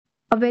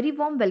A very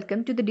warm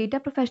welcome to the Data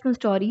Professional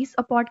Stories,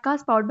 a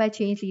podcast powered by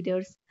Change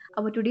Leaders.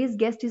 Our today's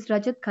guest is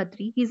Rajat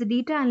Khatri. He is a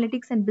data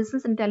analytics and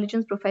business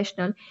intelligence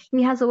professional.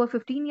 He has over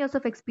 15 years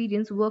of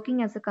experience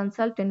working as a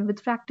consultant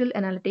with Fractal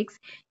Analytics,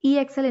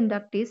 EXL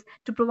Inductis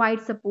to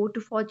provide support to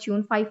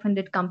Fortune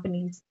 500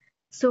 companies.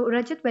 So,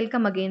 Rajat,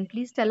 welcome again.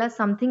 Please tell us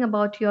something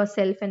about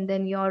yourself and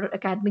then your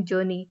academic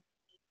journey.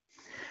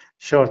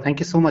 Sure. Thank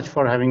you so much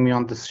for having me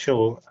on this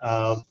show.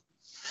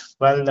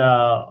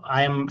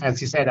 I am,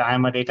 as you said, I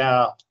am a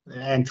data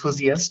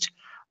enthusiast.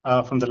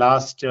 From the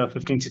last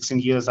 15, 16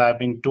 years, I've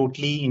been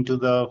totally into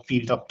the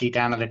field of data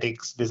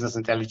analytics, business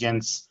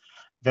intelligence,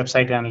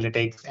 website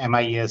analytics,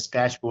 MIS,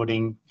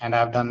 dashboarding, and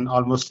I've done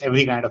almost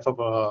every kind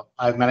of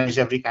I've managed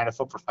every kind of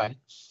a profile.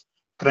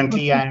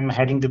 Currently, Okay. I'm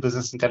heading the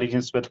business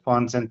intelligence with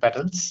Ferns and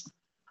Petals.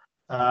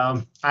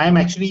 I am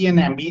actually an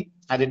MBA.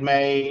 I did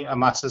my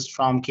master's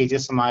from KJ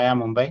Samaya,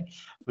 Mumbai,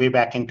 way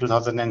back in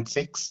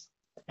 2006.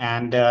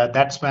 And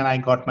that's when I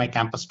got my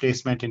campus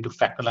placement into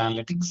Fractal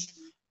Analytics.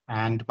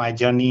 And my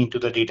journey into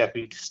the data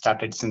field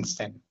started since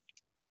then.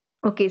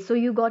 Okay, so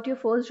you got your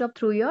first job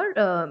through your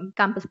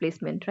campus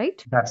placement,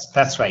 right?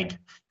 That's right.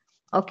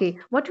 Okay.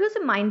 What was the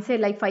mindset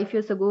like 5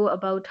 years ago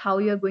about how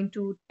you're going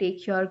to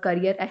take your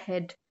career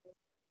ahead?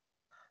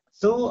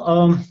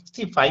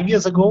 See, 5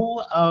 years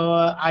ago,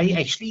 I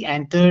actually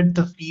entered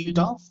the field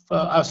of,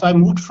 so I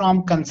moved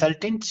from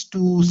consultants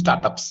to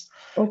startups,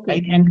 right?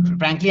 Okay. And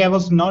frankly, I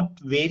was not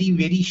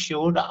very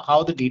sure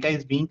how the data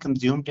is being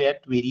consumed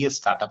at various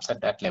startups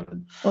at that level.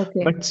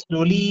 Okay. But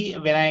slowly,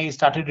 when I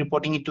started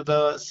reporting it to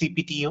the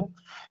CPTO,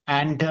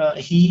 and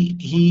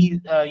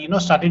he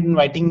started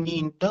inviting me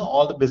into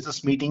all the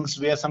business meetings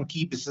where some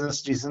key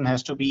business decision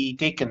has to be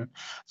taken.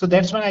 So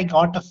that's when I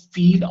got a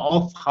feel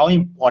of how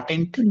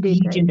important Data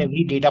each and is.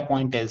 every data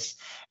point is,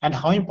 and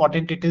how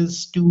important it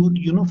is to,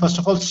 first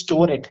of all,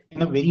 store it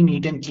in a very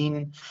neat and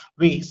clean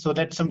way so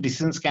that some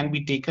decisions can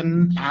be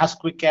taken as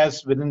quick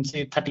as within,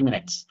 say, 30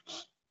 minutes.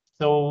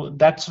 So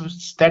that's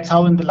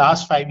how in the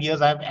last 5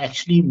 years I've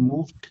actually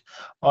moved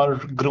or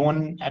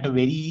grown at a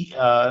very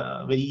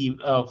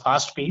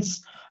fast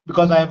pace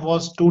because I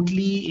was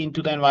totally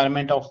into the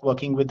environment of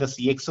working with the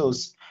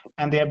CXOs,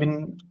 and they have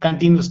been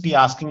continuously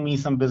asking me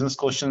some business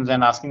questions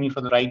and asking me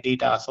for the right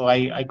data. So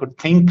I could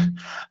think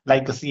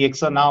like a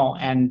CXO now,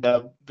 and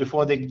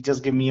before they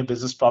just give me a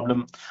business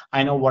problem,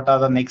 I know what are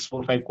the next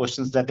 4 or 5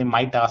 questions that they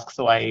might ask.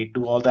 So I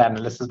do all the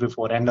analysis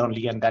before and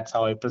only, and that's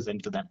how I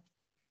present to them.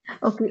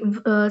 Okay.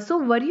 So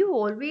were you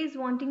always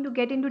wanting to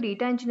get into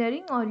data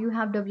engineering or you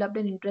have developed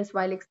an interest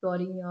while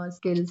exploring your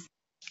skills?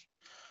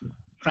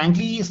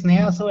 Frankly,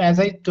 Sneha, so as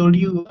I told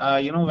you,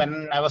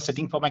 when I was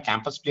sitting for my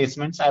campus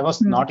placements, I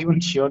was Hmm. not even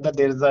sure that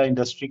there is an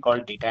industry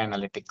called data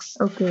analytics.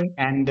 Okay.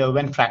 And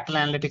when Fractal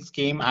Analytics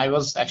came, I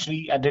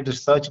did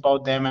research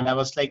about them, and I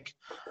was like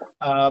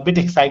a bit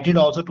excited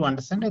also to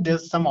understand that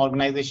there's some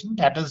organization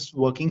that is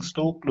working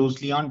so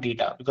closely on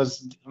data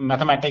because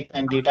mathematics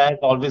and data has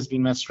always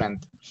been my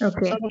strength. So I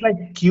Okay. was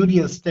like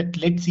curious that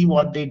let's see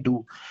what they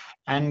do.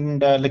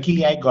 And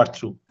luckily I got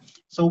through.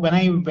 So when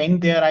I went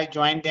there, I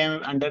joined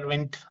them,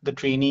 underwent the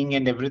training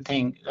and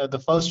everything. The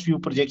first few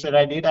projects that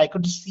I did, I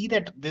could see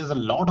that there's a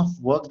lot of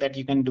work that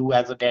you can do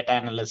as a data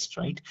analyst,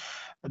 right?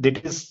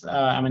 That is,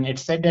 I mean,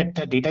 it's said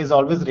that data is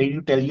always ready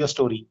to tell you a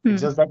story.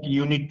 It's Hmm. just that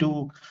you need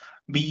to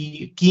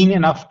be keen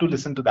enough to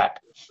listen to that,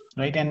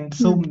 right? And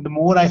so Hmm. the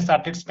more I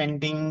started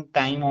spending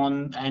time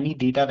on any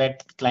data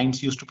that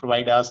clients used to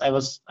provide us,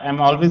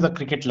 I'm always a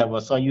cricket lover,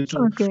 so I used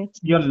to Okay.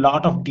 see a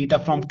lot of data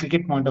from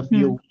cricket point of Hmm.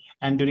 view,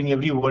 and during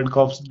every World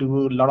Cups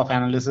do a lot of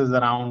analysis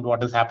around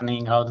what is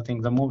happening, how the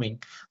things are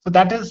moving. So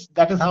that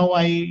is how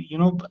I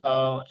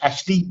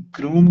actually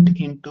groomed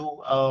into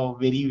a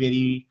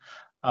very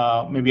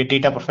maybe a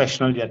data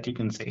professional, that you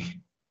can say.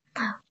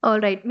 All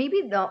right.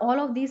 Maybe all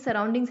of these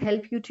surroundings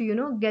help you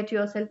to, get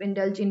yourself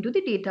indulged into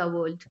the data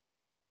world.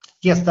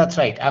 Yes, that's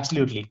right,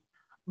 absolutely.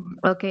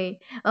 Okay.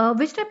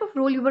 Which type of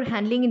role you were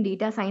handling in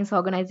data science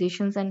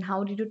organizations and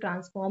how did you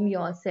transform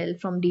yourself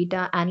from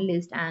data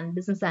analyst and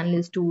business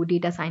analyst to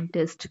data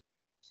scientist?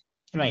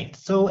 Right.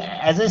 So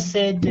as I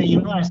said,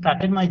 I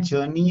started my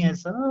journey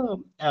as a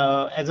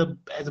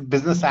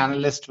business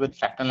analyst with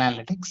Fractal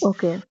Analytics.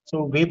 Okay.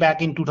 So way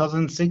back in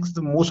 2006,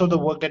 the most of the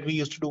work that we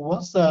used to do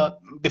was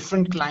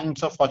different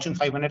clients of Fortune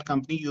 500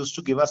 company used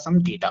to give us some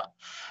data.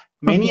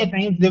 Many Okay. a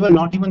times they were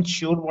not even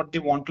sure what they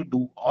want to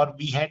do, or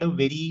we had a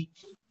very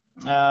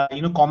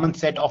common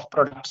set of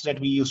products that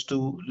we used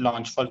to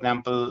launch. For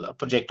example, a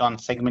project on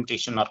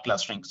segmentation or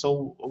clustering.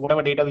 So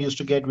whatever data we used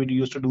to get, we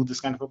used to do this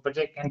kind of a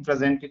project and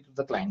present it to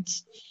the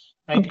clients,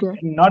 right? Okay.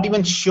 Not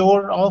even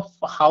sure of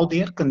how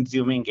they are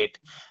consuming it,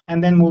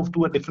 and then move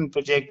to a different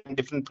project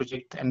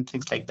and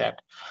things like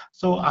that.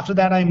 So after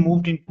that, I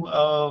moved into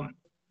a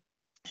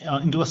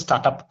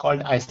startup called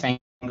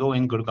iSango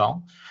in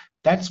Gurgaon.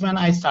 That's when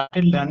I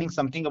started learning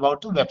something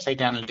about the website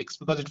analytics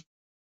because it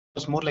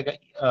was more like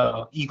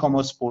a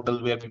e-commerce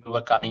portal where people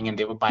were coming and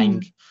they were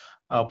buying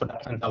Hmm.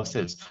 products and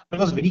services. But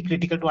it was very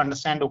critical to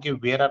understand, okay,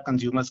 where are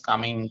consumers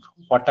coming?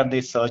 What are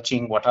they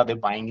searching? What are they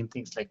buying? And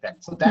things like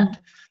that. So Hmm.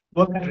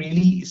 work I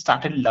really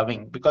started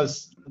loving,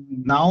 because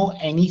now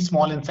any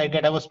small insight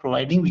that I was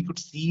providing, we could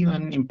see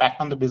an impact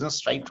on the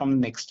business right from the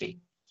next day.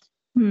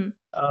 Hmm.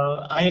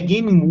 I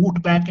again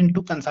moved back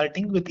into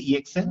consulting with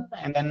EXL,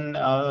 and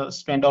then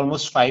spent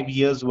almost 5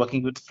 years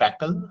working with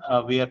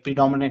Fractal, where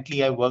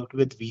predominantly I worked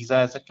with Visa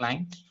as a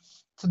client.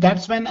 So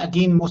that's when,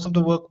 again, most of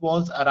the work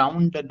was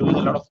around doing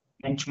a lot of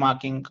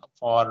benchmarking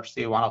for,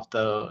 say, one of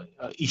the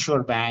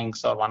issuer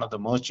banks or one of the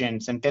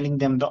merchants, and telling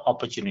them the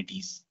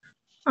opportunities.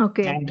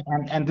 Okay.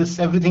 And this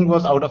everything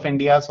was out of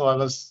India, so I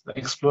was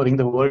exploring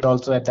the world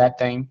also at that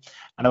time,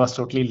 and I was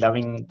totally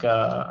loving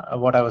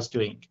what I was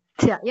doing.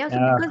 Yeah, yeah. So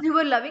Uh, because you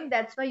were loving,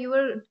 that's why you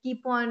were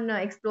keep on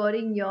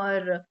exploring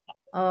your.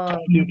 Uh,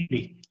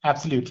 Absolutely,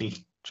 absolutely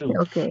true.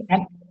 okay.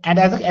 And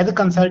as a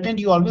consultant,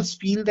 you always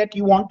feel that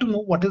you want to know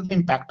what is the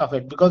impact of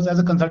it, because as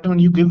a consultant, when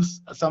you give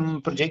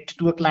some project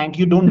to a client,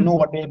 you don't know Hmm.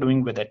 what they are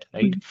doing with it,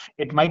 right? Hmm.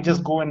 It might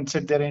just go and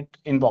sit there in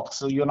inbox,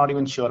 so you're not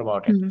even sure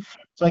about it. Hmm.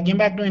 So I came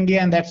back to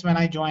India, and that's when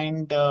I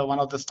joined one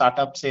of the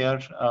startups here.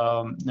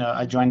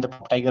 I joined the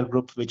PropTiger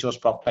group, which was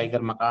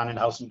PropTiger, Makaan, and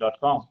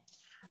Housing.com,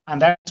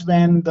 and that's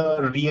when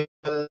the real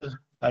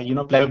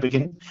pleasure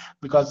began,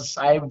 because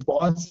I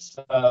was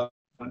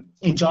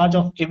in charge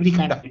of every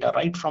kind of data,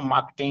 right from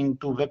marketing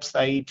to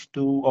website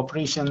to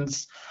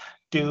operations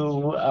to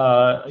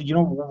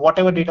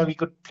whatever data we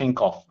could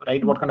think of,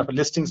 right? What kind of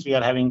listings we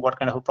are having, what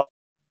kind of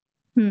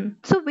Hmm.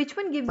 So which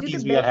one gives you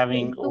the properties we are best?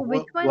 having, So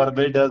which who one? are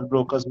builders,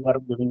 brokers who are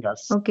giving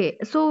us. Okay,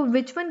 so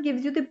which one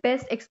gives you the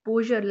best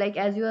exposure? Like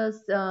as you're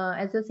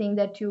saying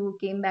that you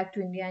came back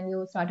to India and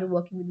you started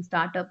working with the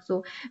startup.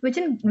 So which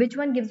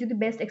one gives you the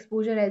best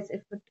exposure as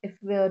if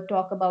we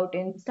talk about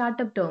in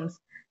startup terms?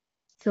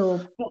 So.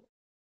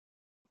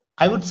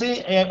 I would say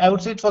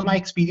it was my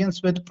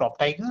experience with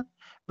PropTiger,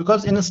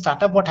 because in a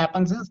startup, what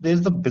happens is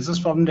there's the business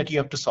problem that you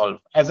have to solve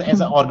as an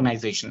Hmm.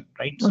 organization,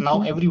 right? So now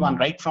Okay. everyone,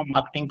 right from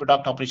marketing,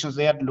 product operations,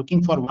 they are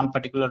looking for one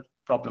particular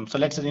problem. So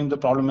let's assume the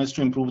problem is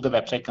to improve the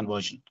website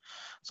conversion.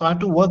 So I have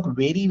to work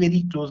very,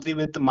 very closely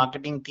with the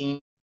marketing team,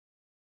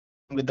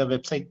 with the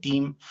website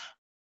team,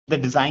 the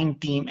design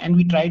team, and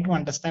we try to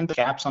understand the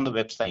gaps on the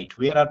website.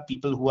 Where are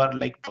people who are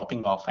like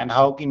dropping off, and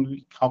how can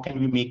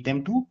we make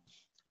them to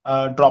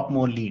drop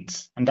more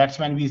leads? And that's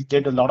when we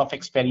did a lot of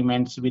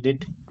experiments.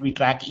 We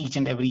track each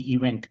and every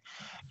event,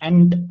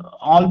 and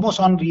almost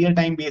on real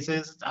time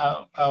basis.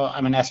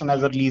 I mean, as soon as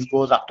the release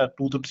goes, after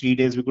 2 to 3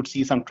 days, we could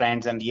see some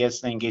trends, and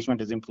yes, the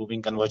engagement is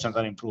improving, conversions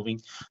are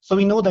improving. So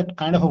we know that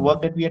kind of a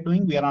work that we are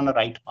doing, we are on the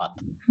right path.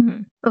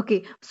 Hmm.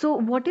 Okay, so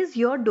what is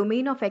your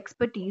domain of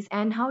expertise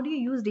and how do you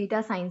use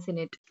data science in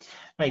it?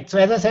 Right. So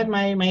as I said,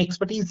 my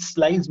expertise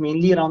lies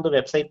mainly around the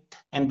website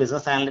and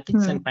business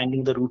analytics Hmm. and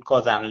finding the root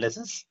cause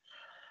analysis.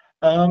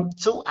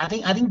 So I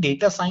think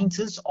data science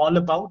is all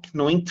about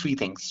knowing three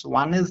things.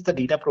 One is the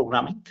data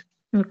programming.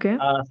 Okay.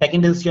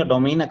 Second is your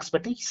domain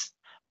expertise,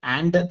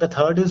 and the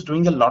third is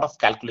doing a lot of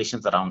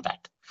calculations around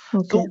that.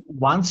 Okay. So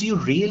once you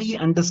really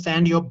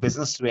understand your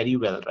business very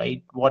well,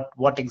 right?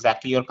 What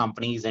exactly your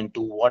company is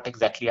into, what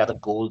exactly are the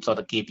goals or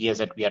the KPIs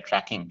that we are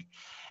tracking,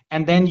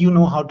 and then you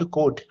know how to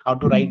code, how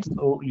to write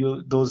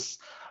Hmm. those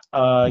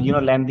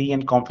lengthy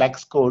and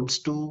complex codes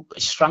to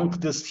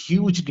shrunk this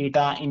huge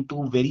data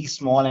into very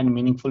small and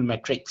meaningful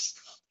metrics,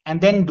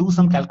 and then do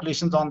some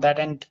calculations on that,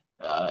 and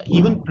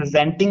even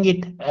presenting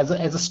it as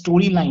a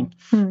storyline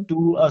Hmm.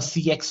 to a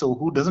CXO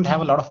who doesn't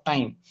have a lot of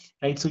time,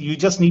 right? So you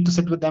just need to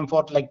sit with them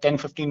for like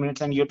 10-15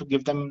 minutes, and you have to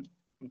give them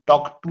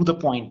talk to the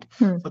point.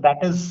 Hmm. So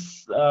that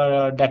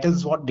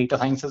is what data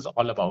science is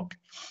all about,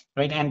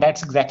 right? And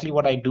that's exactly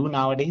what I do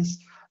nowadays.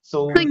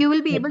 So So you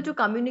will be able to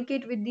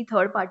communicate with the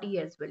third party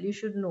as well. You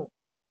should know.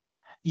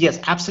 yes,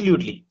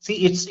 absolutely.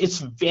 See, it's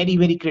very,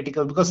 very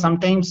critical, because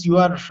sometimes you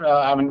are,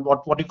 I mean,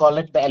 what you call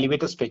it, the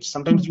elevator pitch.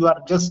 Sometimes Hmm. you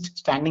are just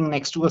standing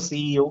next to a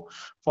CEO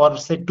for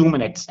say 2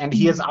 minutes, and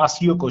he Hmm. has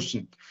asked you a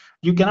question.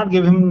 You cannot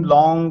give him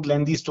long,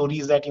 lengthy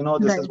stories that, this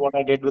is Right. what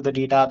I did with the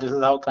data, this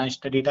is how I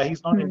crunched the data.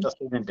 He's not Hmm.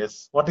 interested in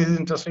this. What he's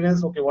interested in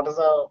is, okay, what is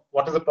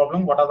the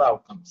problem? What are the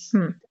outcomes?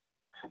 Hmm.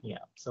 Yeah.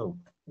 So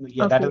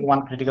yeah, that is Okay.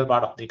 one critical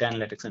part of data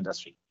analytics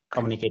industry,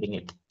 communicating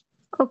it.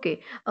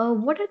 Okay.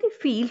 What are the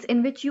fields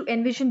in which you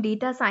envision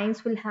data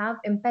science will have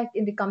impact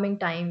in the coming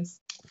times?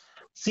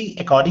 See,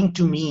 according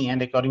to me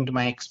and according to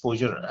my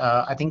exposure,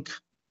 I think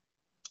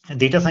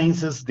data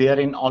science is there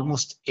in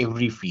almost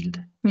every field,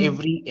 Hmm.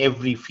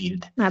 every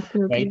field, right?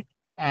 Absolutely.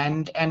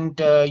 And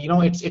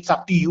it's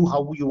up to you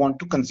how you want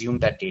to consume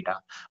that data.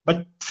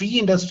 But three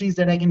industries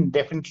that I can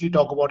definitely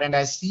talk about, and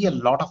I see a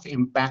lot of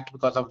impact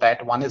because of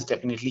that. One is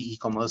definitely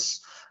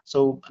e-commerce.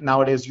 So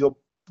nowadays you're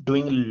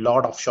doing a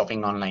lot of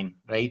shopping online,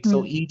 right? Hmm.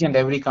 So each and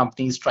every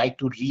company is trying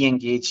to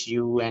re-engage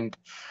you and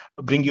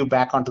bring you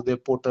back onto their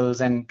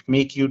portals and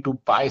make you to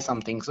buy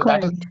something. So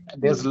that is,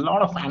 Correct. there's a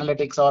lot of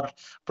analytics or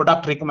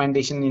product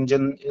recommendation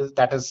engine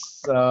that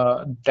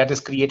is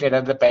created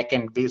at the back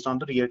end based on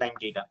the real-time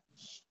data.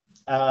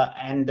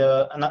 And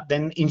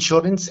then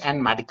insurance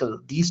and medical.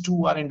 These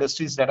two are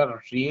industries that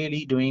are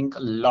really doing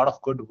a lot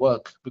of good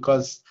work,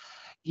 because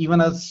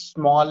even a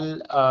small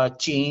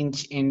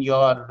change in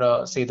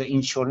your say the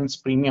insurance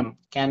premium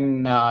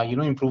can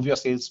improve your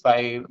sales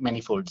by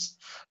many folds.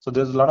 So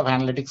there's a lot of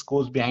analytics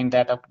goes behind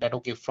that, that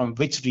okay, from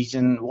which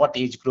region, what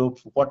age group,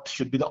 what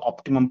should be the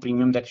optimum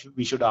premium that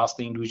we should ask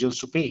the individuals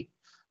to pay,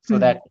 so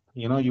Hmm. that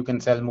you can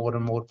sell more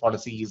and more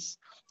policies,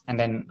 and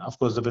then of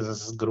course the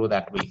businesses grow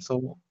that way.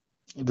 So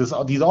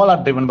these all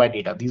are driven by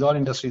data. These all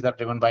industries are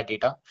driven by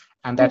data,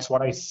 and Oh, that's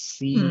what I hmm.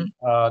 see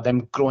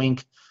them growing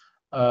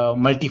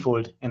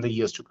multifold in the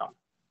years to come.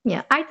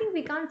 Yeah, I think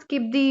we can't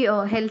skip the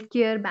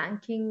healthcare,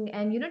 banking,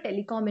 and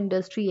telecom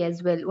industry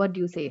as well. What do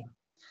you say?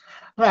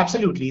 No,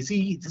 absolutely.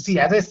 See,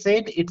 as I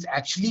said, it's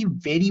actually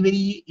very,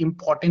 very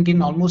important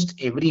in almost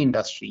every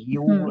industry.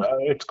 Hmm.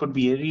 It could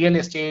be real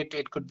estate,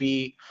 it could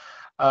be,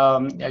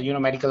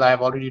 medical.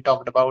 I've already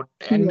talked about,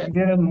 and Yes.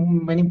 there are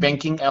many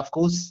banking, of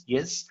course,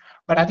 yes.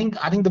 But I think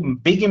the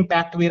big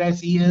impact where I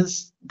see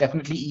is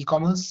definitely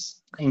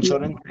e-commerce, Yeah.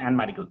 insurance, and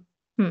medical.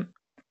 Hmm.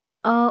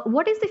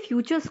 What is the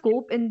future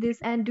scope in this,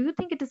 and do you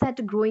think it is at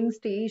a growing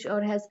stage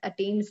or has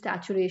attained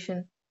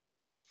saturation?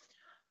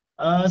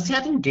 See,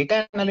 I think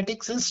data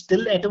analytics is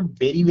still at a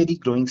very, very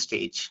growing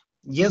stage.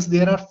 Yes,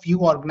 there are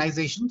few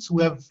organizations who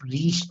have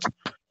reached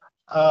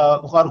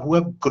who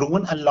have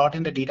grown a lot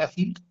in the data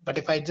field. But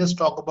if I just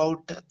talk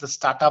about the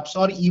startups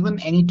or even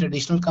any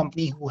traditional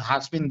company who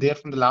has been there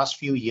from the last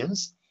few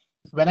years,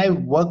 when I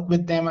work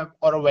with them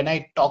or when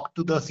I talk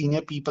to the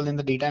senior people in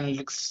the data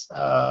analytics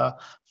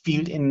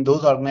field in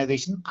those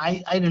organizations,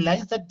 I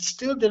realize that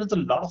still there is a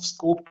lot of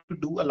scope to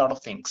do a lot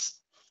of things.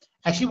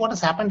 Actually, what has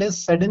happened is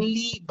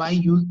suddenly by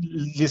you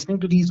listening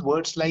to these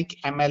words like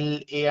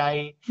ML,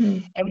 AI, Hmm.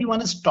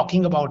 everyone is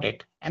talking about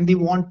it, and they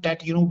want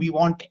that, we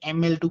want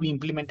ML to be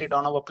implemented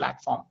on our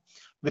platform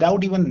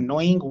without even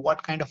knowing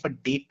what kind of a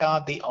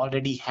data they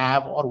already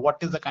have or what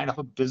is the kind of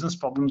a business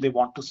problem they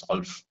want to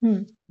solve.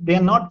 Hmm. They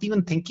are not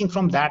even thinking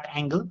from that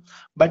angle,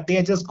 but they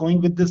are just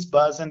going with this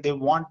buzz, and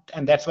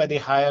and that's why they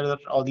hire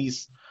all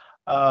these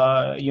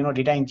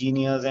data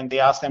engineers, and they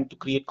ask them to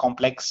create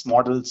complex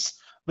models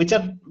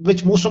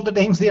which most of the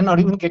times they are not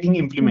even getting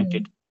Hmm.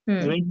 implemented,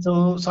 Hmm. right?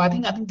 So I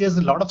think there's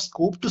a lot of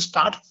scope to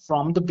start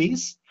from the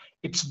base.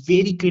 It's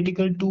very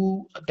critical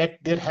to that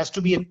there has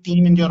to be a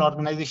team in your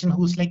organization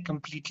who's like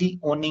completely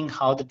owning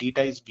how the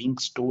data is being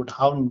stored,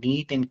 how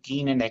neat and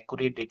clean and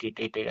accurate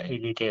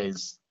data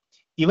is.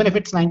 Even if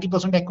it's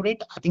 90%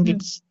 accurate, I think Hmm.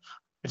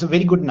 it's a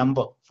very good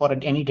number for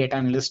any data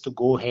analyst to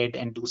go ahead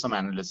and do some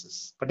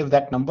analysis. But if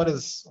that number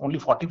is only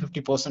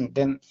 40-50%,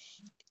 then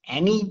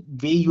any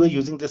way you are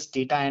using this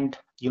data and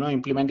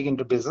implementing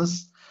into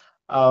business,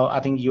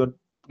 I think you're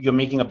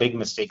making a big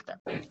mistake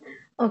then.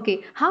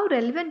 Okay, how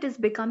relevant is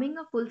becoming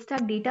a full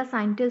stack data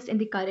scientist in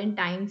the current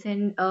times,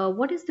 and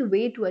what is the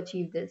way to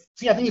achieve this?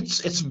 See, I think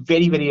it's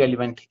very, very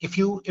relevant. If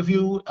you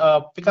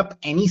pick up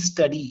any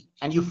study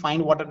and you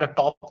find what are the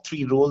top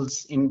three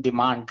roles in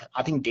demand,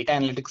 I think data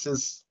analytics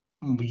is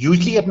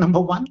usually at number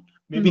one,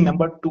 maybe Hmm.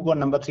 number two or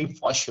number three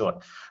for sure.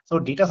 So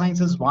data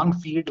science is one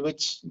field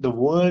which the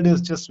world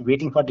is just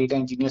waiting for data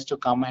engineers to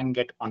come and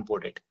get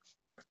onboarded.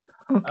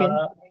 Okay.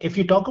 If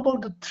you talk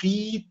about the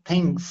three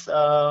things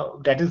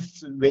that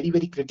is very,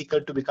 very critical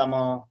to become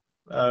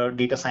a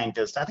data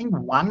scientist, I think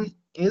one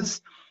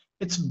is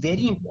it's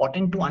very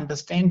important to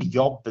understand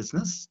your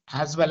business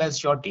as well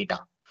as your data.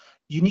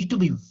 You need to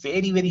be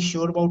very, very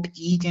sure about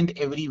each and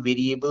every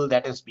variable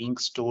that is being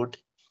stored,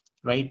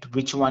 right?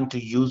 Which one to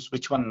use,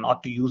 which one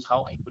not to use,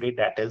 how accurate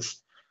that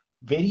is.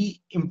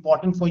 Very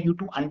important for you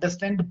to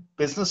understand the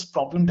business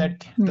problem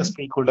that the Hmm.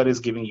 stakeholder is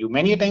giving you.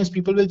 Many times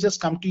people will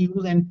just come to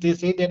you and they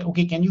say that,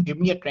 okay, can you give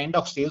me a trend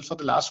of sales for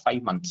the last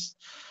 5 months?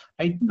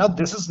 Right now,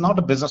 this is not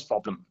a business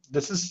problem.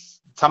 This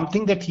is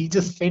something that he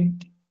just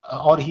said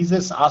or he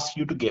just asked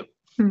you to give.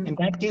 Hmm. In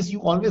that case,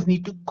 you always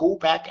need to go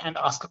back and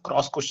ask a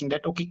cross question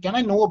that, okay, can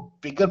I know a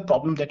bigger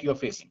problem that you're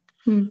facing?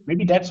 Hmm.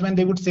 Maybe that's when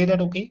they would say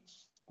that, okay,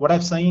 what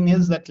I've seen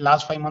is that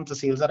last 5 months the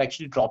sales are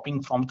actually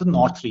dropping from the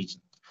north region.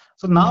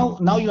 So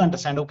now you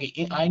understand,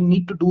 okay, I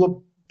need to do a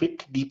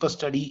bit deeper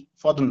study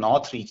for the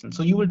north region.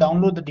 So you will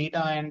download the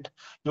data and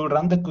you will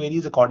run the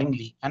queries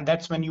accordingly, and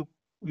that's when you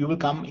will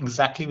come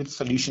exactly with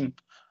solution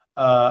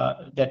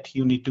that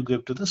you need to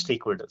give to the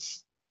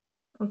stakeholders.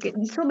 Okay,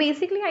 so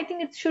basically, I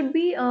think it should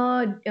be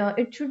a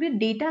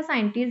data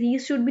scientist. He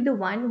should be the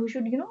one who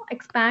should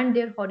expand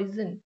their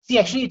horizon. See,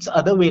 actually, it's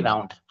other way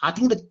around. I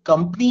think the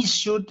companies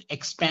should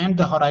expand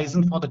the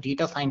horizon for the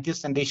data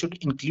scientists and they should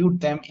include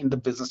them in the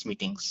business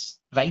meetings.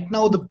 Right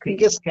now, the Okay.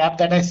 biggest gap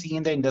that I see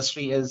in the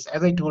industry is,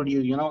 as I told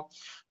you,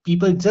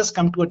 people just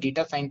come to a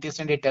data scientist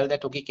and they tell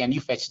that, okay, can you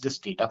fetch this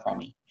data for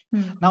me?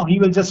 Hmm. Now he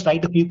will just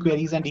write a few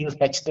queries and he'll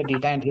fetch the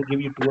data and he'll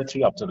give you two or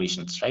three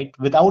observations, right?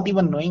 Without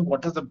even knowing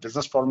what is the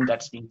business problem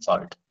that's being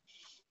solved.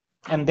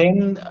 And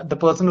then the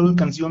person who will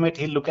consume it,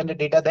 he'll look at the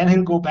data, then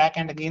he'll go back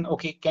and again,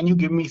 okay, can you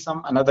give me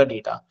some another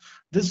data?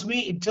 This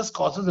way it just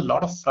causes a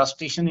lot of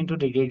frustration into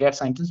the data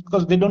scientists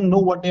because they don't know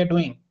what they're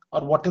doing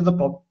or what is the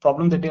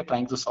problem that they're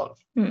trying to solve.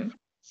 Hmm.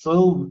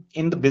 So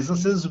in the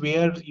businesses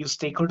where your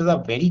stakeholders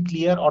are very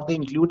clear, or they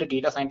include a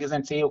data scientist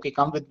and say, okay,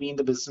 come with me in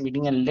the business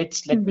meeting and let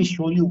me Hmm.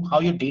 show you how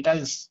your data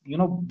is,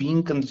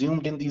 being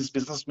consumed in these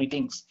business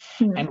meetings,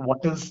 Hmm. and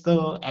what is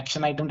the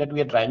action item that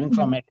we are driving Hmm.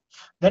 from it.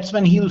 That's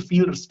when he'll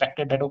feel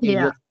respected that, okay,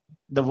 Yeah. yes,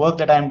 the work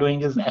that I'm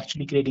doing is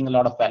actually creating a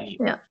lot of value.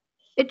 Yeah.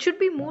 It should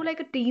be more like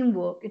a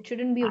teamwork. It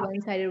shouldn't be a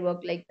one-sided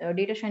work. Like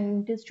data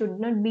scientist should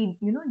not be,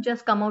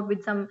 just come out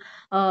with some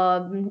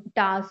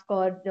task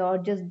or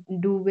just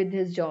do with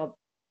his job.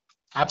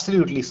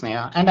 Absolutely,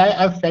 Sneha. And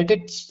I've felt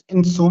it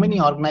in so many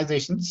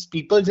organizations.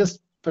 People just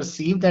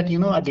perceive that,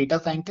 a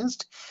data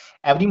scientist,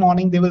 every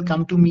morning they will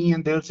come to me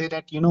and they'll say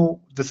that,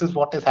 this is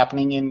what is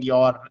happening in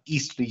your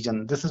East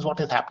region. This is what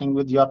is happening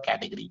with your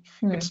category.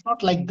 Hmm. It's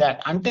not like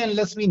that. Until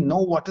unless we know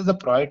what is the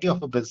priority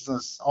of a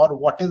business or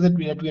what is it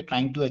that we are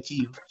trying to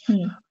achieve,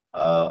 Hmm.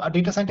 a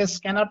data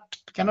scientist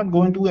cannot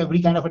go into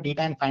every kind of a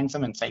data and find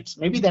some insights.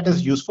 Maybe that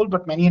is useful,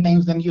 but many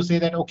times then you say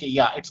that, okay,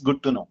 yeah, it's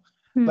good to know,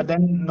 Hmm. but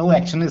then no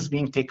action is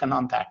being taken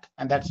on that,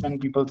 and that's when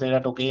people say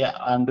that, okay,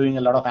 I'm doing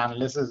a lot of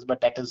analysis,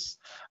 but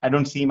I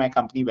don't see my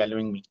company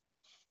valuing me.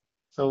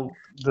 So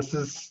this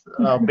is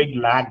a big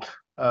lag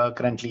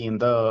currently in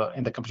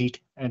the complete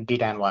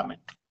data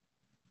environment.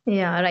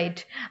 Yeah,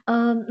 right.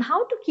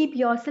 How to keep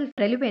yourself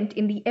relevant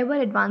in the ever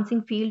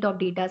advancing field of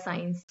data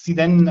science? See,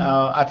 then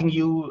I think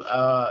you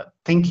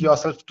think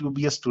yourself to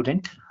be a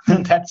student.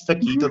 That's the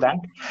key to that.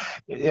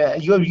 Yeah,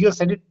 you have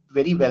said it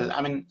very well.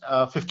 I mean,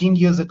 15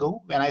 years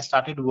ago, when I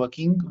started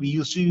working, we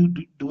used to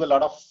do a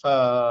lot of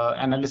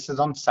analysis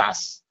on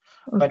SAS.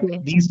 But Okay.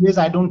 these days,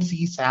 I don't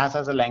see SAS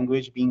as a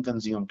language being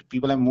consumed.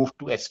 People have moved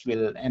to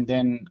SQL and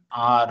then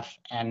R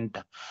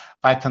and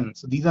Python.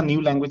 So these are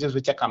new languages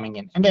which are coming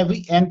in,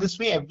 and this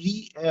way,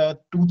 every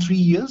 2 3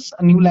 years,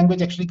 a new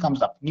language actually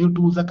comes up. New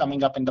tools are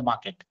coming up in the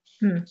market.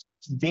 Hmm.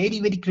 It's very,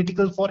 very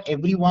critical for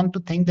everyone to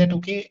think that,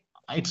 okay,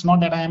 it's not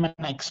that I am an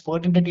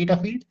expert in the data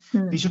field.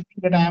 Hmm. They should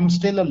think that I am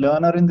still a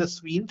learner in this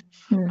field.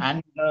 Hmm.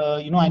 And,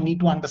 I need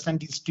to understand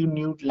these two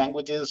new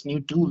languages, new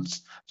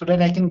tools, so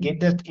that I can get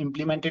that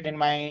implemented in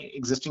my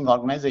existing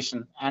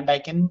organization and I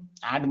can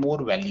add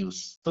more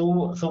values.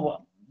 So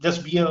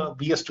just be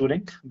a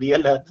student, be a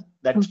learner.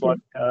 That's what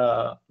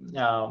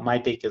Okay. my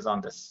take is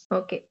on this.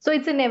 Okay. So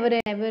it's a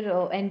never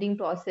ending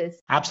process.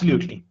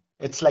 Absolutely.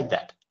 It's like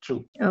that.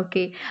 True.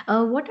 Okay.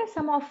 What are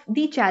some of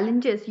the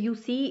challenges you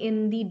see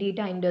in the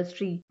data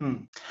industry?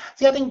 Hmm.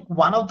 See, I think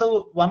one of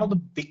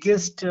the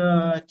biggest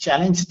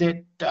challenge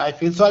that I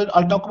feel. So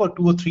I'll talk about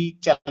two or three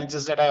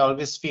challenges that I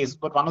always face.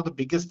 But one of the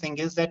biggest thing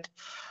is that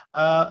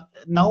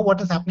now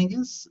what is happening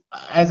is,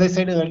 as I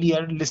said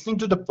earlier, listening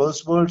to the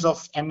buzzwords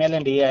of ML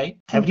and AI,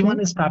 everyone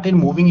Okay. has started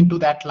moving into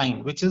that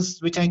line, which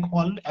I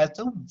call as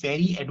the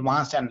very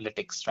advanced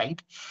analytics,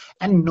 right?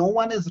 And no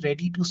one is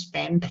ready to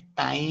spend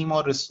time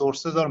or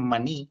resources or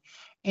money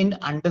in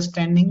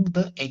understanding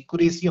the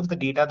accuracy of the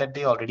data that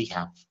they already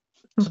have.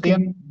 So they are,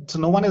 Okay. so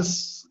no one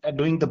is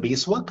doing the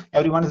base work.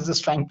 Everyone is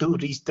just trying to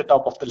reach the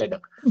top of the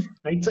ladder,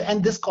 right? So,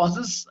 and this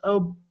causes a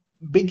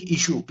big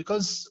issue,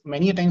 because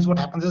many a times what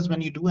happens is,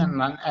 when you do an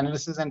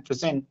analysis and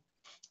present,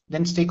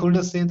 then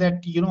stakeholders say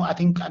that, I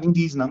think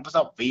these numbers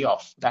are way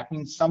off. That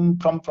means some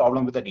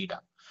problem with the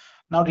data.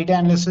 Now data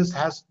analyst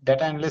has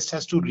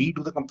to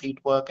redo the complete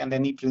work, and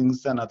then he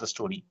brings another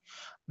story.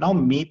 Now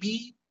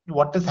maybe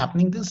what is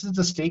happening, this is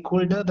the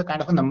stakeholder, the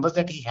kind of numbers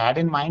that he had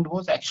in mind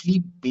was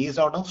actually based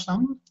out of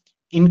some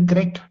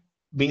incorrect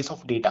base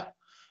of data.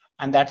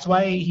 And that's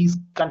why he's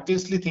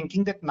continuously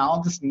thinking that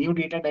now this new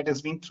data that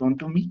is being thrown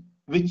to me,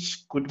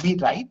 which could be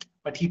right,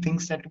 but he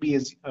thinks that to be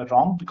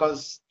wrong,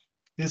 because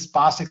his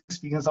past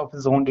experience of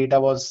his own data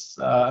was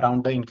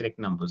around the incorrect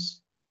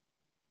numbers.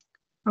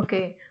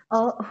 Okay.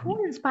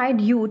 Who inspired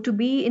you to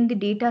be in the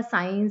data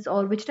science,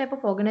 or which type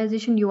of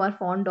organization you are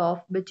fond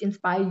of, which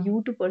inspired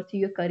you to pursue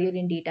your career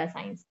in data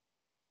science?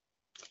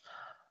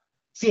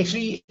 See,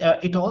 actually,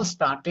 it all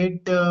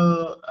started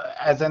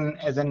as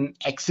an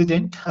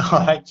accident, or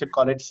I should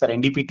call it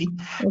serendipity,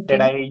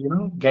 that Okay.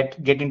 I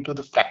get into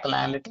the fractal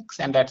analytics,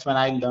 and that's when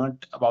I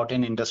learned about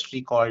an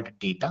industry called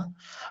data.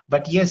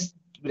 But yes,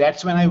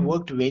 that's when I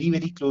worked very,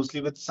 very closely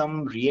with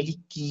some really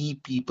key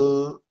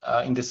people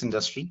in this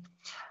industry.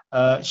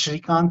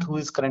 Shrikant, who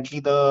is currently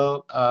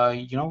the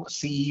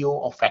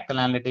CEO of Fractal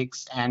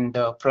Analytics, and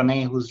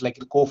Pranay, who's like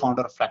the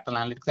co-founder of Fractal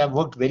Analytics. I've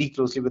worked very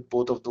closely with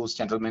both of those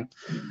gentlemen.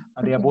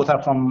 They are Okay. both are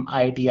from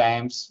IIT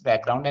IIM's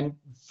background, and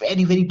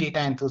very, very data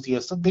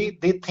enthusiasts. So they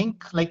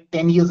think like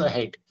 10 years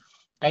ahead,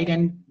 right?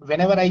 And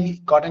whenever I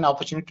got an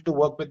opportunity to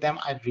work with them,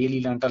 I really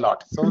learned a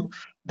lot. So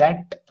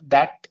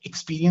that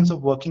experience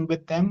of working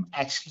with them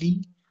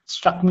actually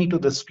struck me to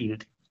this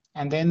field.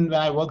 And then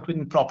when I worked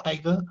with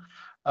PropTiger,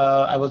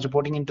 I was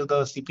reporting into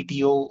the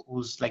CPTO,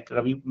 who's like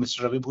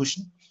Mr. Ravi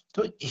Bhushan.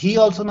 So he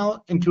also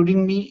now included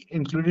me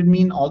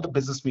in all the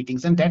business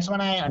meetings, and that's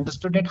when I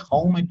understood that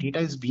how my data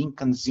is being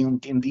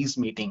consumed in these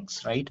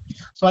meetings, right?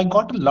 So I've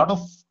got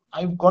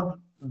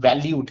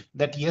valued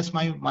that yes,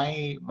 my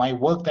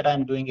work that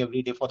I'm doing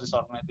every day for this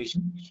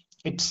organization,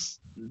 it's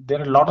there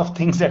are a lot of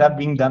things that are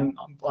being done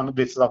on the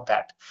basis of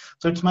that.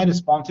 So it's my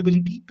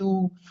responsibility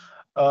to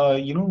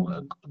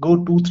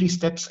go 2 3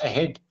 steps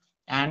ahead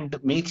and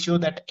make sure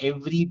that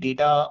every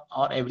data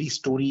or every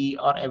story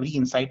or every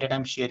insight that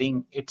I'm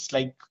sharing, it's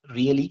like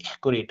really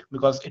accurate,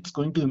 because it's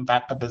going to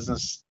impact a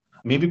business,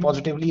 maybe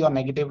positively or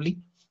negatively.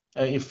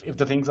 If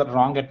the things are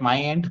wrong at my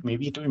end,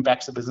 maybe it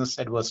impacts the business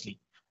adversely,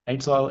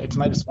 right? So it's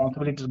my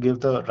responsibility to give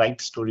the right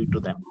story to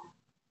them.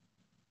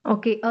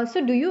 Okay,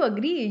 so do you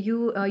agree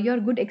your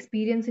good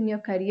experience in your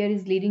career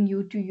is leading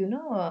you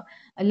to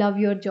love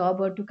your job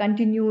or to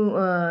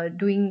continue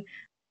doing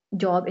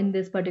job in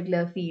this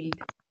particular field?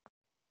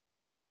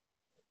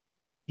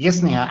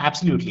 Yes, Neha,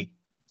 absolutely.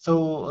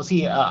 So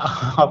see,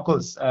 of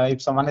course,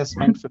 if someone has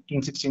spent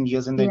 15, 16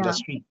 years in the Yeah.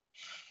 industry,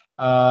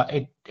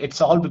 it's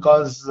all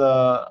because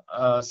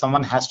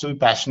someone has to be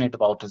passionate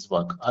about his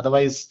work.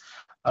 Otherwise,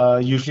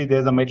 usually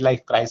there's a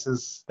midlife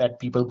crisis that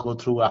people go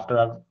through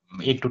after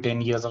 8 to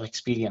 10 years of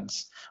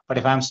experience. But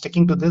if I'm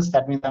sticking to this,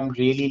 that means I'm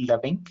really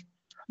loving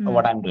Hmm.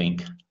 what I'm doing.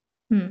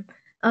 Hmm.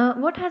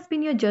 What has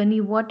been your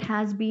journey? What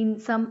has been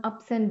some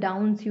ups and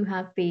downs you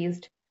have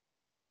faced?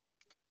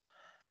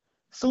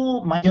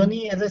 So my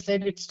journey, as I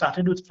said, it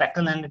started with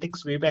Fractal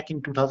Analytics way back in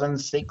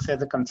 2006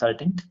 as a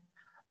consultant.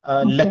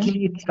 Okay.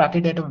 Luckily, it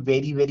started at a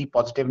very, very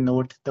positive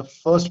note. The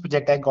first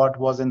project I got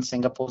was in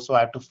Singapore, so I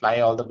had to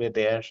fly all the way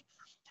there.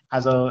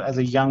 As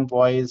a young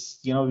boys,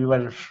 we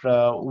were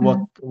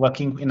Hmm.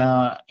 working in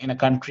a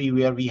country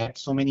where we had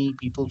so many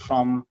people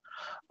from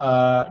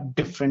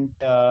different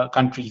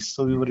countries.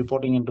 So we were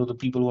reporting into the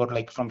people who were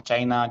like from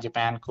China,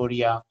 Japan,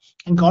 Korea,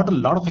 and got a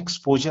lot of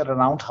exposure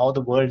around how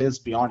the world is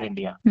beyond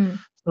India. Hmm.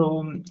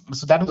 So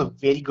that was a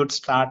very good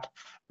start.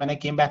 When I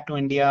came back to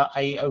India,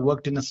 I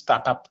worked in a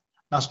startup.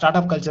 Now,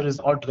 startup culture is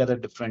altogether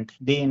different.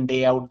 Day in,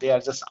 day out, they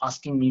are just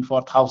asking me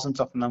for thousands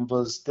of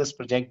numbers, this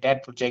project,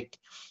 that project,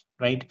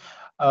 right?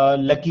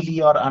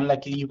 Luckily or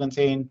unluckily, you can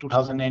say in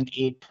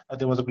 2008,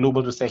 there was a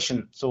global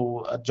recession.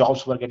 So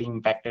jobs were getting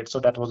impacted. So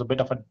that was a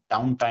bit of a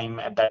downtime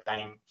at that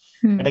time.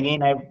 Hmm. But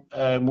again,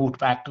 I moved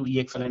back to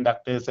EXL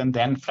Inductors and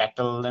then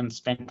Fractal and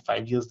spent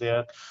 5 years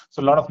there.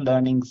 So a lot of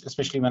learnings,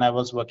 especially when I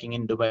was working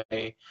in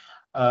Dubai.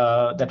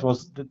 There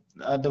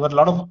were a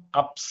lot of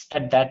ups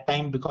at that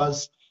time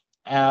because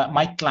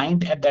my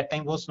client at that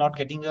time was not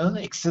getting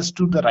access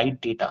to the right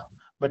data.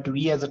 But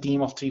we, as a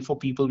team of 3 4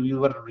 people, we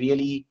were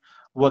really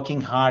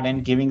working hard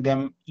and giving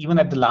them, even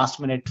at the last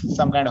minute,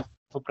 some kind of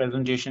a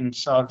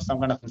presentations or some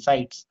kind of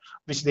insights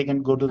which they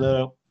can go to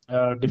the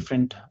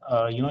different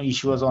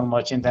issuers or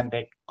merchants and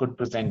they could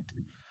present.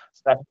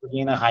 So that was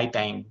again a high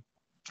time.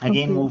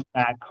 Again, Okay. moved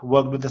back,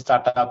 worked with the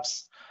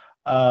startups.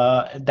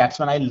 That's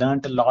when I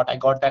learned a lot. I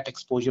got that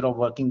exposure of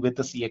working with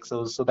the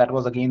CXOs. So that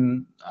was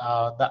again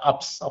the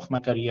ups of my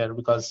career,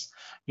 because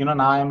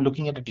now I'm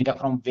looking at the data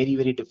from very,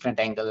 very different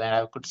angle, and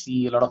I could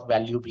see a lot of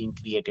value being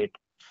created.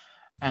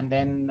 And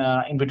then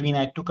in between,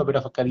 I took a bit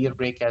of a career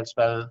break as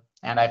well,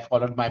 and I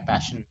followed my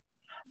passion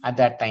at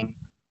that time.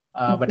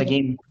 But Okay.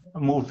 again,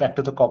 moved back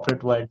to the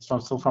corporate world.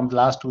 So from the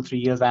last 2 3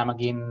 years, I'm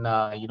again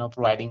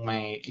providing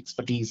my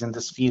expertise in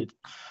this field.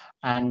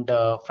 And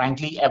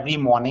frankly, every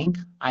morning,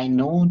 I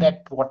know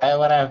that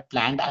whatever I've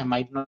planned, I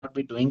might not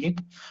be doing it,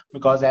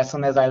 because as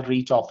soon as I'll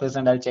reach office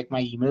and I'll check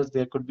my emails,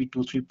 there could be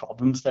 2 3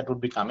 problems that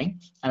would be coming,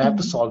 and I have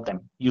to Hmm. solve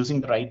them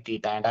using the right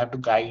data. And I have to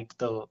guide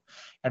the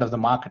head of the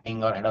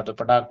marketing or head of the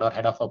product or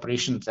head of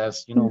operations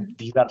as, Hmm.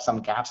 these are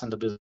some gaps in the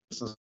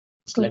business.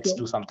 Let's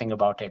do something Okay.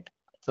 about it.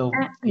 So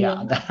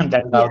yeah, Yeah.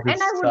 that is how Yeah, this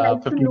and I would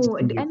like 15 to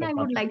 16 know, years have and I gone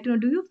would through. like to know,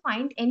 do you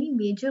find any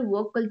major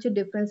work culture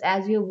difference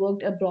as you have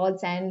worked abroad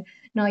and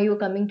now you're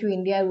coming to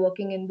India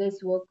working in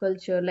this work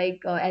culture?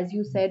 Like as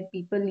you said,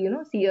 people,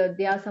 see,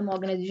 there are some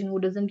organization who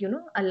doesn't,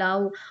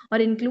 allow or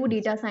include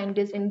data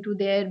scientists into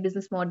their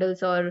business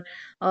models or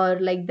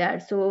like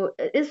that. So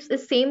is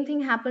same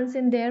thing happens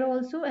in there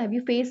also? Have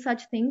you faced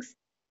such things?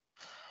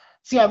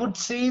 See, I would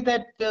say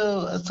that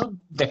so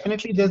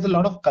definitely there's a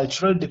lot of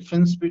cultural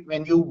difference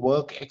when you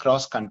work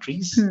across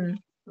countries. Hmm.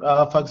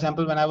 For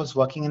example, when I was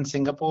working in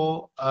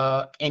Singapore,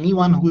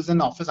 anyone who is in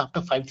office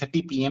after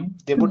 5:30 p.m.,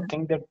 they Hmm. would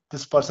think that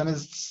this person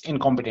is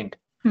incompetent,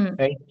 Hmm.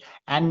 right?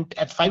 And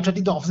at 5:30,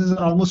 the offices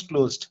are almost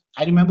closed.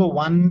 I remember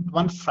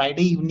one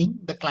Friday evening,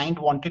 the client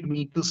wanted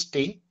me to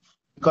stay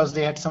because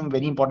they had some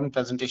very important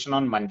presentation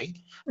on Monday.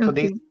 So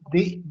they Okay.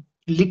 they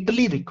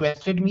literally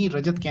requested me,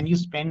 Rajat, can you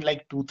spend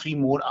like 2 3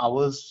 more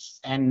hours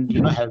and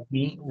help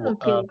me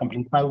Okay.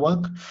 complete my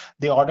work?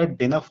 They ordered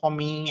dinner for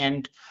me,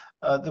 and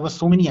there was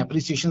so many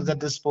appreciations that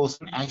this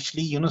person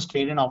actually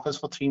stayed in office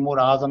for 3 more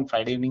hours on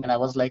Friday evening, and I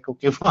was like,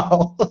 okay,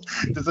 wow,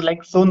 this is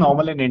like so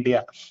normal in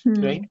India,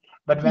 right? Hmm.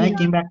 But when I Yeah.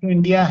 came back to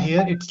India,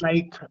 here it's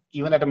like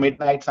even at a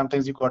midnight,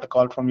 sometimes you got a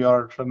call from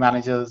your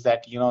managers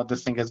that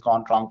this thing has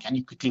gone wrong. Can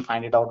you quickly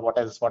find it out? What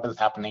is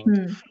happening?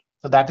 Hmm.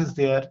 So that is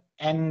there,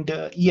 and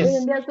In yes.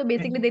 India, so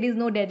basically there is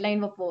no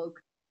deadline of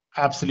work.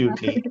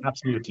 Absolutely,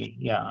 absolutely,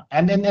 yeah.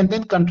 And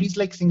then countries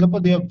like Singapore,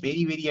 they are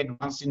very, very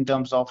advanced in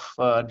terms of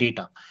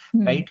data,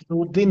 Hmm. right?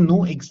 So they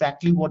know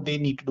exactly what they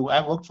need to do.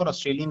 I worked for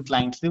Australian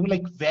clients. They were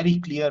like very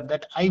clear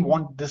that I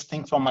want this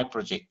thing from my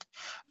project.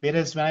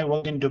 Whereas when I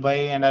worked in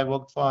Dubai and I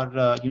worked for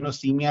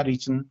SEMEA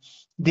region,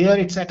 there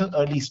it's at an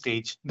early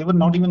stage. They were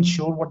not even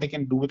sure what they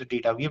can do with the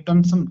data. We have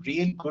done some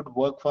really good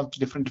work for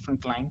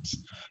different clients.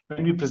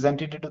 When we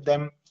presented it to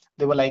them,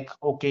 they were like,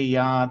 okay,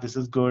 yeah, this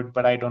is good,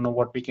 but I don't know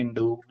what we can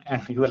do.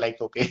 And we were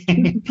like, okay.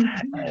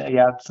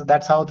 Yeah, so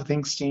that's how the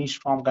things change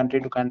from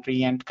country to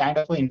country and kind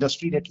of an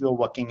industry that you're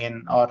working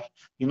in, or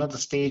the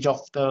stage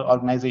of the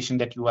organization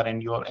that you are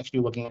in. You're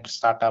actually working at a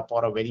startup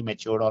or a very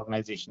matured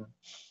organization.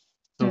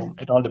 Hmm. So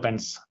it all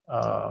depends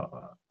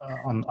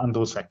on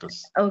those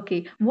factors.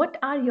 Okay, what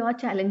are your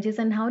challenges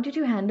and how did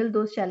you handle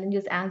those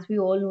challenges? As we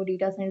all know,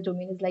 data science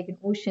domain is like an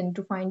ocean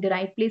to find the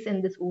right place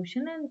in this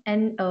ocean,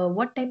 and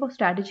what type of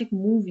strategic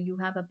move you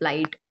have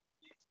applied?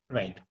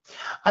 Right.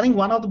 I think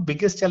one of the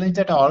biggest challenge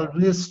that I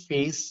always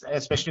face,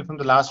 especially from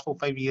the last 4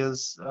 5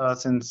 years,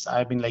 since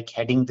I've been like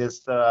heading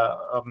this,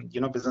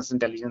 business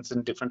intelligence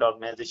in different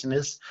organizations,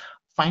 is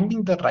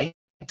finding the right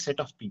set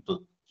of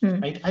people.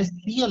 Right. Hmm. I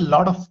see a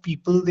lot of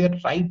people, they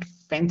write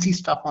fancy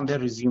stuff on their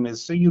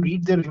resumes. So you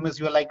read their resumes,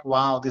 you're like,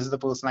 wow, this is the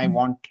person I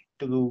want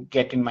to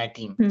get in my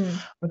team. Hmm.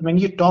 But when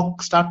you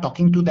start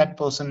talking to that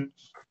person,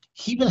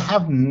 he will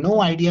have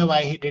no idea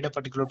why he did a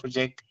particular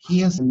project. He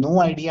has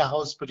no idea how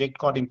his project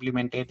got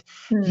implemented.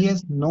 He Hmm.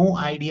 has no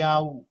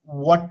idea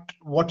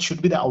what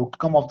should be the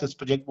outcome of this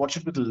project, what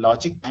should be the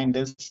logic behind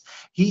this.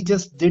 He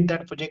just did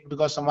that project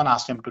because someone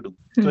asked him to do.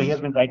 So he Hmm.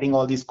 has been writing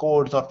all these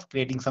codes or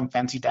creating some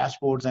fancy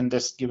dashboards and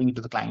just giving it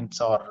to the clients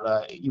or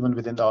even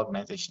within the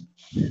organization.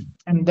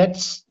 And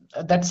that's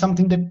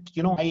something that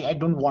I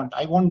don't want.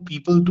 I want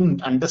people to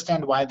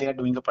understand why they are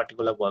doing a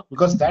particular work,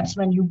 because that's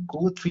when you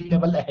go 3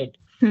 level ahead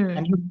Hmm.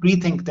 and you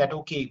pre-think that,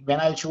 okay, when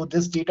I'll show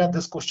this data,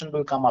 this question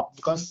will come up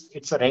because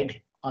it's a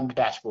red on the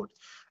dashboard,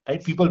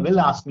 right? People will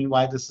ask me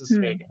why this is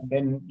red, Hmm. and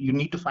then you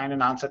need to find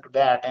an answer to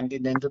that, and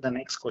then to the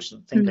next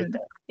question, things Hmm. like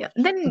that. Yeah.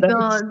 So Then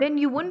that is then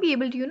you won't be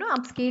able to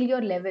upscale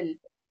your level.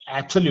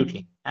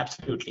 absolutely,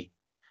 absolutely.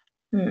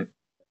 Hmm.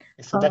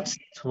 So Uh, that's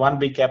one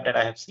big gap that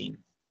I have seen.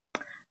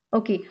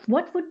 okay.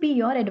 What would be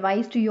your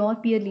advice to your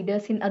peer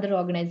leaders in other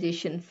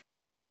organizations?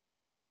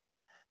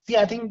 See,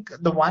 I think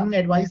the one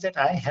advice that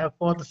I have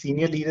for the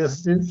senior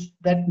leaders is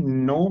that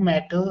no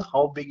matter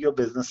how big your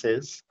business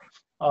is,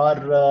 or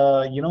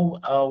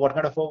what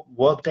kind of a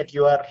work that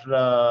you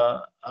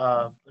are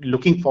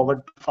looking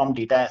forward to from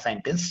data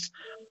scientists,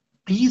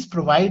 please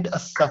provide a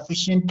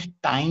sufficient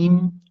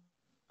time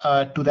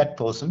to that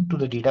person, to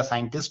the data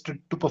scientist,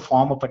 to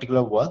perform a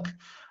particular work.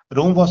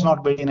 Rome was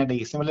not built in a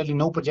day. Similarly,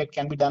 no project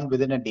can be done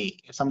within a day.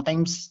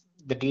 Sometimes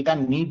the data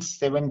needs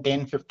 7,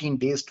 10, 15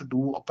 days to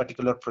do a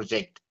particular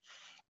project.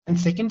 And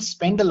second,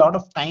 spend a lot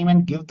of time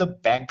and give the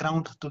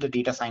background to the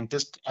data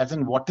scientist, as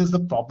in what is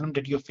the problem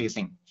that you're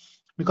facing.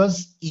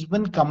 Because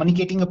even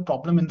communicating a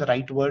problem in the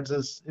right words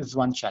is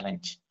one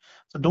challenge.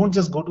 So don't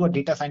just go to a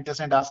data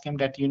scientist and ask him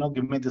that,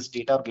 give me this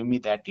data or give me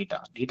that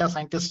data. Data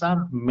scientists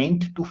are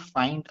meant to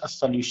find a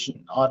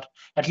solution or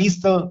at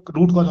least the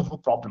root cause of a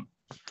problem.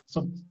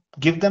 So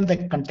give them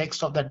the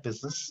context of that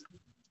business.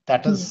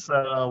 That Hmm. is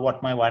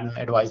what my one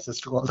advice is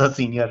to all the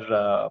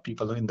senior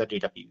people in the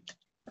data field.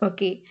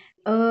 Okay.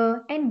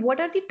 And what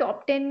are the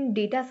top 10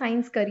 data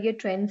science career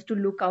trends to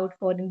look out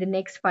for in the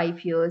next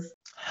 5 years?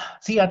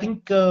 See, I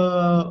think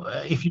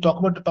if you talk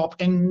about the top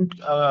 10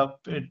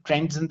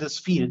 trends in this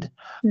field,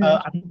 Hmm.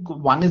 I think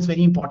one is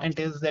very important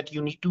is that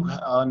you need to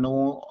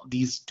know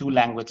these two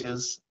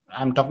languages.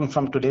 I'm talking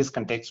from today's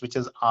context, which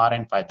is R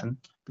and Python,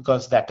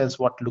 because that is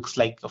what looks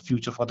like a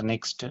future for the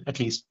next at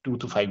least 2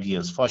 to 5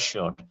 years for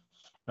sure,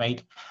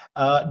 right?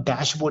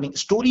 Dashboarding,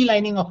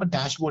 storylining of a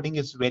dashboarding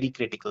is very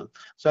critical.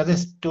 So as I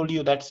told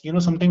you, that's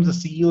sometimes the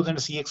CEOs and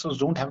the CXOs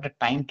don't have the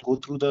time to go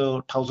through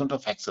the thousands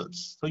of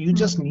Excels. So you Hmm.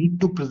 just need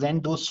to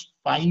present those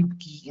 5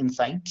 key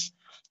insights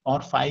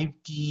or 5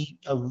 key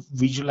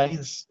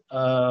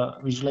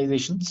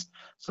visualizations,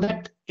 so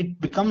that it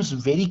becomes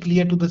very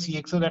clear to the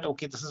CXO that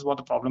okay, this is what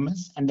the problem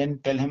is, and then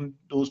tell him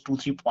those 2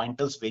 3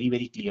 pointers very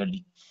very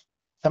clearly.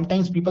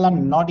 Sometimes people are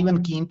not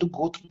even keen to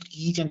go through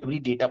each and every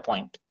data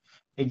point.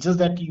 It's just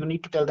that you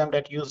need to tell them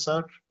that you,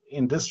 sir,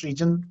 in this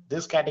region,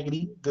 this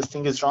category, this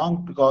thing is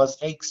wrong because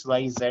X,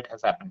 Y, Z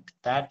has happened.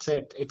 That's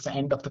it. It's the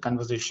end of the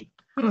conversation.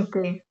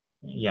 Okay.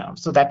 Yeah.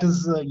 So that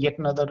is yet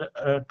another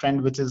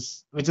trend which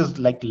is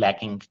like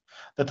lacking.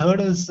 The third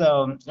is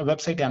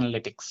website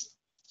analytics.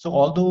 So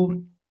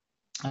although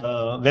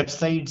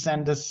websites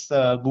and this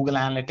Google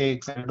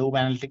Analytics and Adobe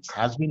Analytics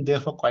has been there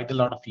for quite a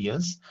lot of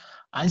years,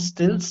 I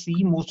still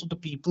see most of the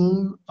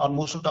people or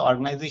most of the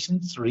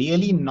organizations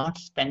really not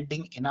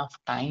spending enough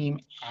time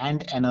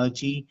and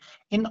energy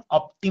in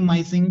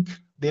optimizing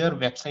their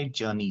website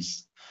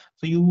journeys.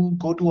 So you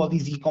go to all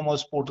these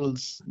e-commerce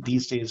portals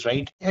these days,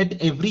 right?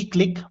 At every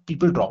click,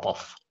 people drop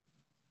off.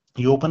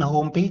 You open a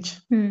home page,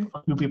 Hmm.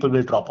 a few people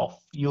will drop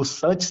off. You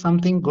search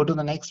something, go to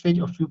the next page,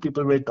 a few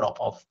people will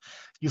drop off.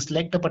 You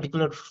select a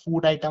particular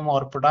food item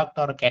or product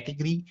or a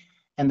category,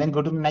 and then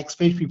go to the next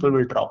page, people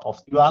will drop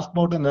off. You ask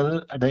about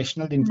another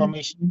additional Hmm.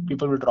 information,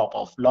 people will drop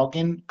off.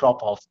 Login,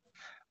 drop off.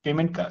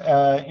 Payment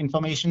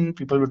information,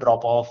 people will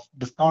drop off.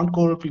 Discount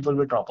code, people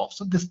will drop off.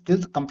 So this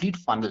is a complete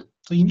funnel.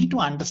 So you need to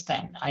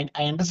understand. I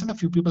understand a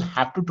few people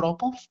have to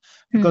drop off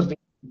because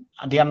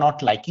Hmm. they are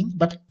not liking,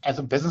 but as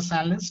a business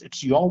analyst,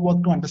 it's your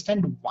work to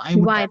understand why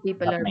would Why that be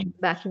people are happening.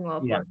 backing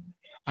off Yeah. or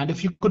And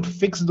if you could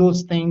fix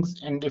those things,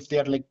 and if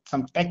there are like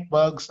some tech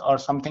bugs or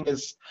something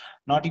is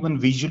not even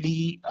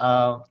visually,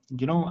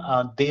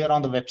 there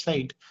on the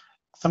website,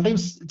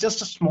 sometimes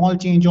just a small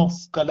change of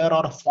color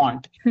or a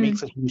font hmm.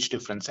 makes a huge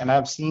difference. And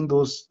I've seen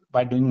those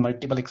by doing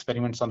multiple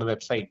experiments on the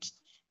websites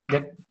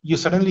that you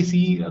suddenly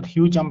see a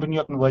huge jump in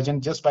your conversion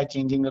just by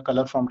changing a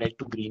color from red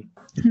to green,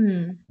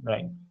 Hmm.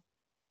 right?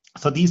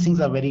 So these things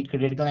are very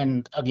critical.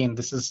 And again,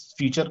 this is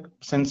future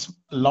since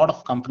a lot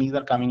of companies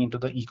are coming into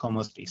the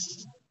e-commerce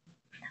space.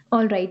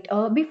 All right.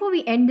 Before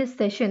we end this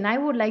session, I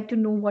would like to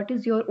know what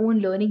is your own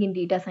learning in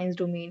data science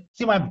domain.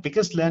 See, my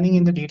biggest learning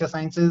in the data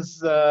science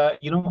is,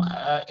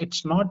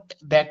 it's not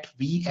that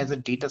we as a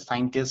data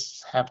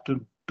scientists have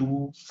to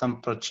do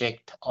some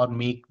project or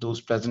make those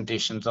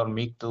presentations or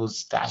make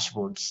those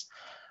dashboards.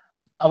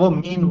 Our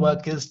main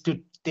work is to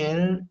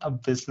tell a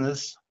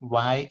business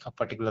why a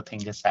particular thing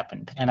has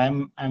happened. And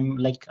I'm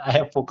like, I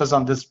have focused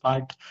on this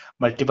part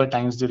multiple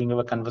times during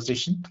our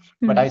conversation,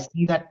 but Hmm. I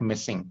see that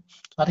missing.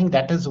 So I think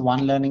that is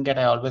one learning that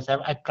I always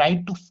have. I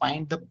try to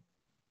find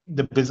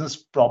the business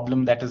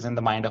problem that is in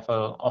the mind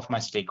of my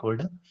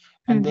stakeholder,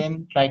 and Hmm.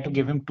 then try to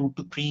give him 2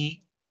 to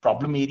 3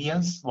 problem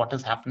areas, what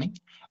is happening,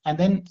 and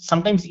then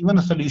sometimes even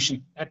a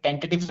solution, a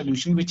tentative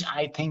solution, which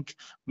I think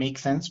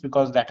makes sense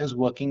because that is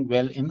working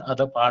well in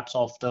other parts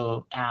of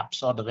the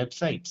apps or the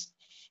websites.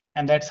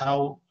 And that's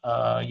how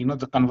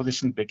the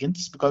conversation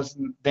begins, because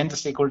then the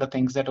stakeholder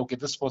thinks that, okay,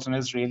 this person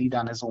has really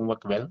done his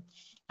homework well,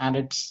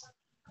 and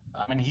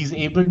he's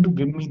able to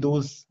give me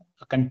those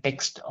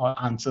context or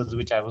answers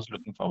which I was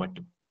looking forward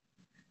to.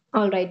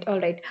 All right, all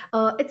right.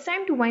 It's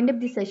time to wind up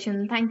the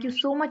session. Thank you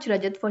so much,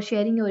 Rajat, for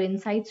sharing your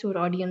insights to our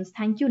audience.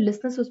 Thank you,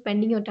 listeners, for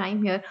spending your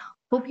time here.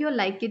 Hope you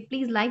like it.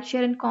 Please like,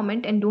 share, and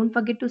comment. And don't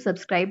forget to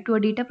subscribe to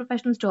our Data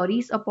Professional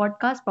Stories, a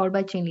podcast powered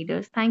by Chain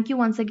Leaders. Thank you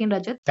once again,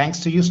 Rajat.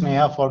 Thanks to you,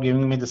 Sneha, for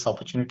giving me this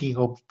opportunity.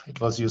 Hope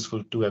it was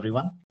useful to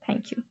everyone.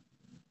 Thank you.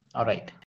 All right.